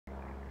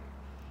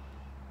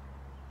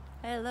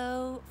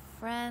Hello,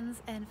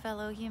 friends and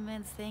fellow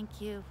humans. Thank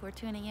you for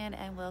tuning in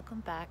and welcome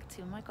back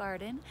to my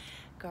garden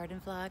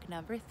vlog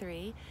number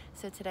 3.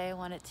 So today I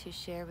wanted to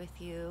share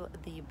with you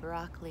the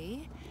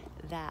broccoli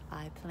that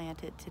I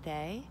planted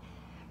today.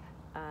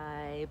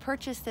 I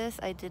purchased this.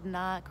 I did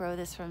not grow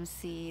this from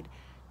seed.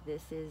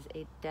 This is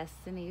a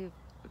Destiny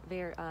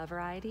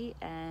variety,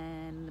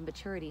 and the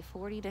maturity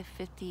 40 to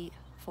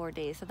 54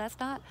 days. So that's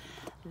not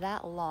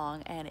that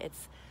long, and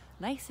it's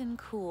nice and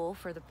cool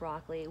for the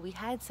broccoli. We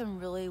had some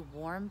really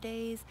warm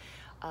days,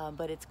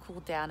 but it's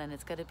cooled down and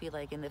it's going to be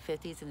like in the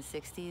 50s and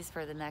 60s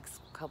for the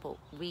next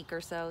week or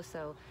so.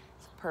 So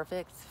it's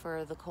perfect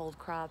for the cold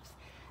crops.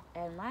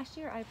 And last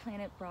year I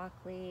planted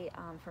broccoli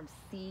from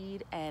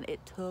seed, and it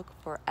took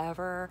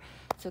forever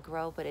to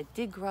grow, but it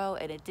did grow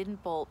and it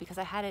didn't bolt because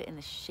I had it in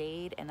the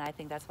shade, and I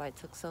think that's why it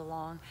took so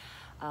long.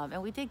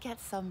 And we did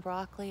get some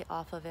broccoli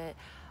off of it,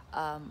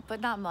 but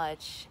not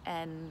much,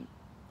 and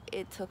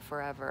it took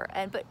forever.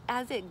 But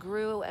as it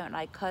grew and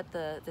I cut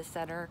the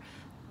center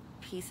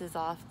pieces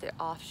off, the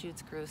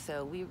offshoots grew,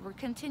 so we were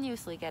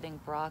continuously getting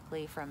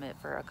broccoli from it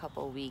for a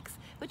couple weeks,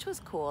 which was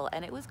cool,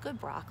 and it was good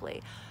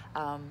broccoli.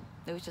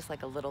 It was just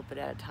like a little bit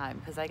at a time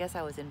because I guess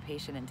I was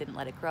impatient and didn't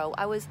let it grow.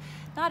 I was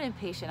not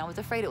impatient, I was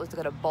afraid it was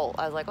gonna bolt.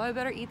 I was like, oh, I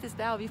better eat this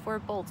now before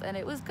it bolts, and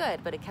it was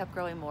good, but it kept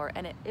growing more,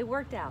 and it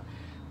worked out.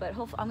 But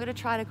hopefully I'm gonna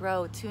try to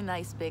grow 2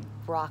 nice big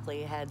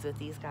broccoli heads with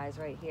these guys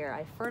right here.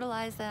 I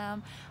fertilized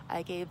them.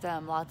 I gave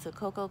them lots of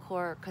cocoa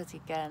coir because,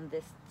 again,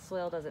 this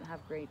soil doesn't have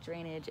great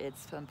drainage.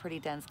 It's some pretty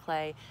dense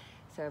clay.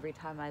 So every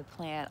time I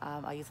plant,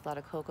 I use a lot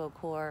of cocoa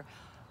coir,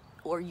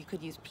 or you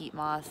could use peat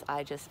moss.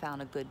 I just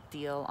found a good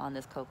deal on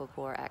this cocoa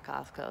coir at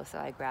Costco, so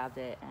I grabbed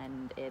it,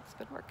 and it's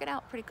been working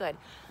out pretty good.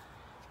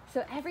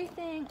 So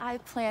everything I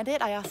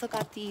planted, I also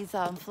got these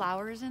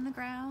flowers in the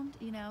ground,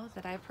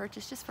 that I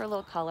purchased just for a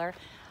little color.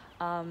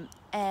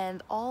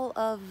 And all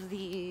of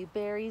the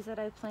berries that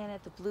I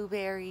planted, the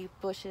blueberry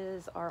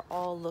bushes, are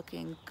all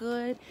looking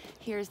good.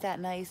 Here's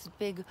that nice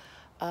big,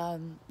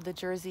 the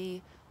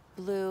Jersey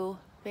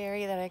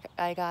blueberry that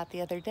I got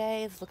the other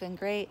day. It's looking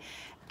great.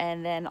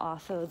 And then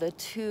also the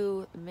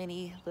 2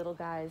 mini little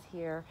guys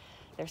here.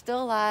 They're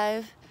still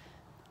alive.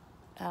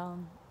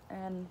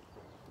 And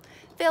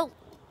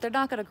they're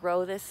not going to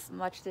grow that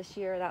much this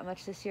year.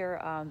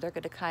 They're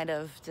going to kind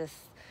of just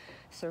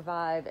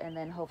survive, and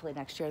then hopefully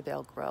next year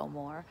they'll grow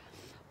more.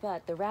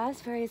 But the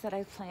raspberries that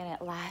I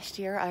planted last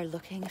year are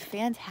looking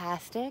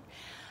fantastic.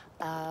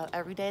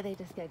 Every day they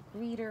just get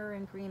greener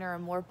and greener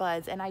and more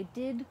buds. And I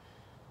did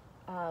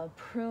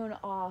prune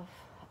off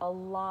a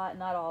lot,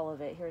 not all of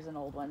it. Here's an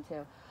old one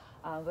too.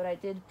 But I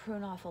did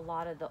prune off a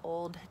lot of the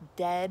old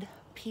dead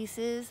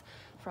pieces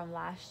from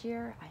last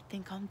year. I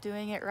think I'm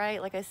doing it right.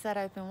 Like I said,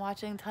 I've been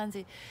watching tons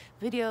of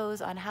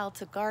videos on how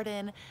to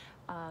garden.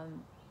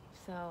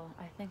 So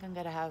I think I'm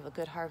gonna have a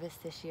good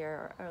harvest this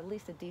year, or at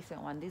least a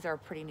decent one. These are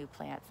pretty new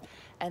plants.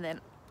 And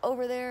then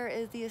over there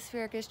is the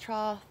asparagus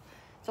trough.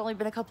 It's only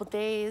been a couple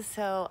days,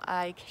 so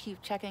I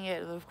keep checking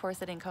it. Of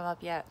course, it didn't come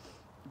up yet,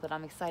 but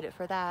I'm excited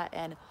for that.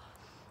 And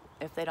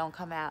if they don't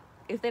come up,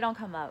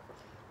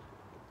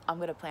 I'm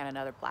gonna plant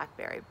another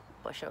blackberry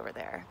bush over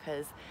there,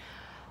 because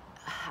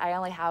I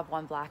only have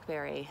 1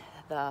 blackberry.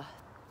 The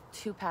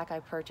 2-pack I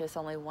purchased,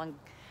 only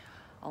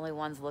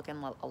one's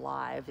looking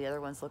alive, the other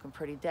one's looking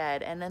pretty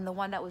dead. And then the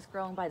one that was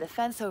growing by the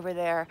fence over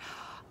there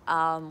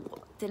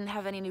didn't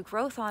have any new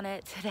growth on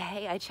it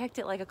today. I checked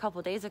it like a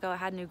couple days ago, it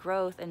had new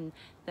growth, and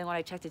then when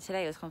I checked it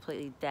today, it was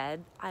completely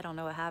dead. I don't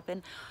know what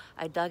happened.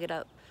 I dug it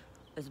up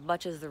as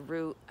much as the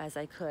root as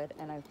I could,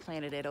 and I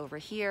planted it over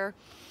here.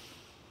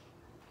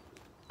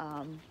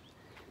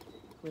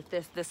 With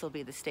this will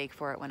be the stake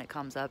for it when it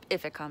comes up.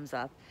 If it comes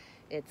up,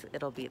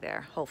 it'll be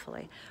there,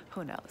 hopefully.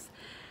 Who knows?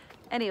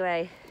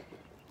 Anyway,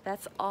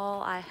 that's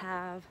all I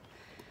have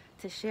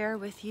to share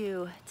with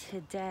you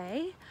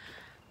today.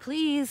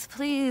 Please,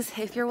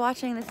 if you're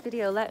watching this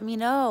video, let me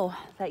know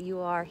that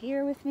you are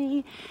here with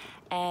me,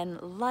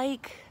 and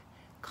like,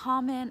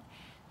 comment,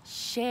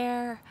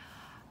 share.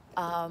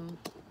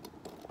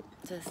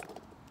 Just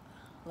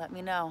let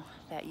me know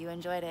that you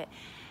enjoyed it.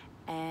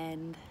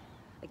 And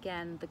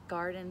again, the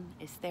garden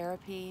is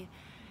therapy.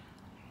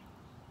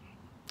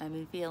 I've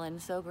been feeling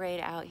so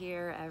great out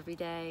here every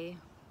day.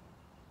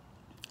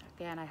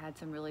 Again, I had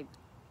some really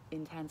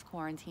intense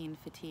quarantine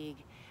fatigue,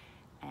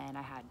 and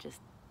I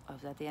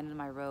was at the end of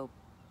my rope,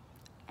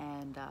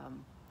 and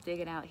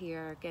digging out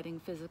here, getting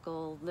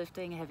physical,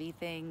 lifting heavy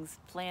things,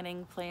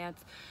 planting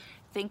plants,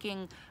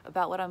 thinking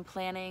about what I'm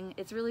planting.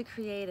 It's really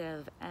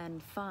creative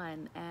and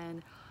fun,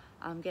 and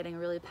I'm getting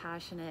really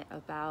passionate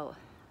about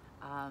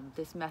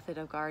this method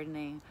of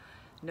gardening.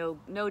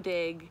 No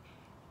dig,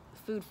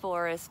 food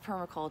forest,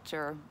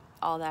 permaculture,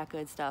 all that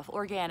good stuff.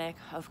 Organic,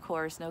 of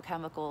course, no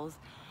chemicals.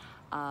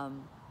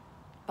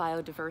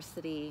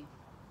 Biodiversity,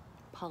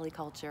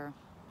 polyculture,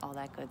 all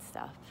that good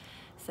stuff.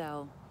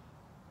 So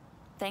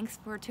thanks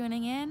for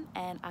tuning in,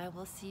 and I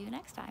will see you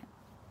next time.